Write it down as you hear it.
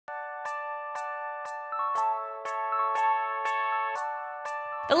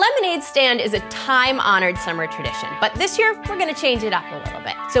The lemonade stand is a time-honored summer tradition, but this year we're gonna change it up a little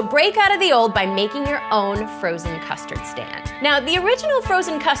bit. So break out of the old by making your own frozen custard stand. Now, the original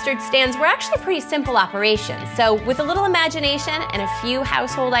frozen custard stands were actually pretty simple operations, so with a little imagination and a few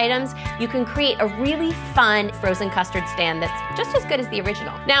household items, you can create a really fun frozen custard stand that's just as good as the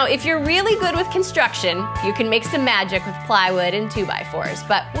original. Now, if you're really good with construction, you can make some magic with plywood and 2x4s,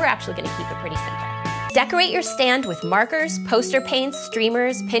 but we're actually gonna keep it pretty simple. Decorate your stand with markers, poster paints,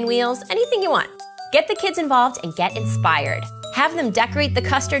 streamers, pinwheels, anything you want. Get the kids involved and get inspired. Have them decorate the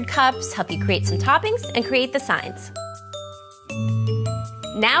custard cups, help you create some toppings, and create the signs.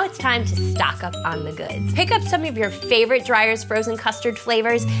 Now it's time to stock up on the goods. Pick up some of your favorite Dreyer's frozen custard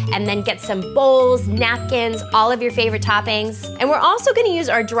flavors and then get some bowls, napkins, all of your favorite toppings. And we're also gonna use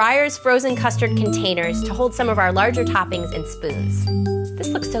our Dreyer's frozen custard containers to hold some of our larger toppings and spoons. This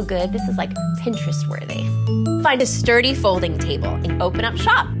looks so good, this is like Pinterest worthy. Find a sturdy folding table and open up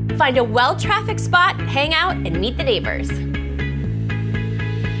shop. Find a well-trafficked spot, hang out, and meet the neighbors.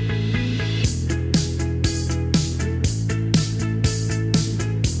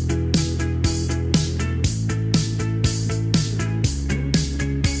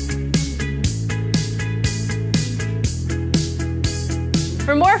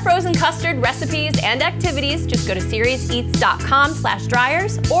 For more frozen custard recipes and activities, just go to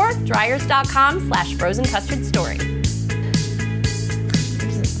serieseats.com/Dreyers or Dreyers.com/frozen custard story. Is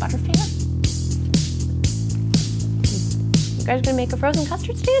this butterfinger? You guys gonna make a frozen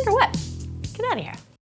custard stand or what? Get out of here.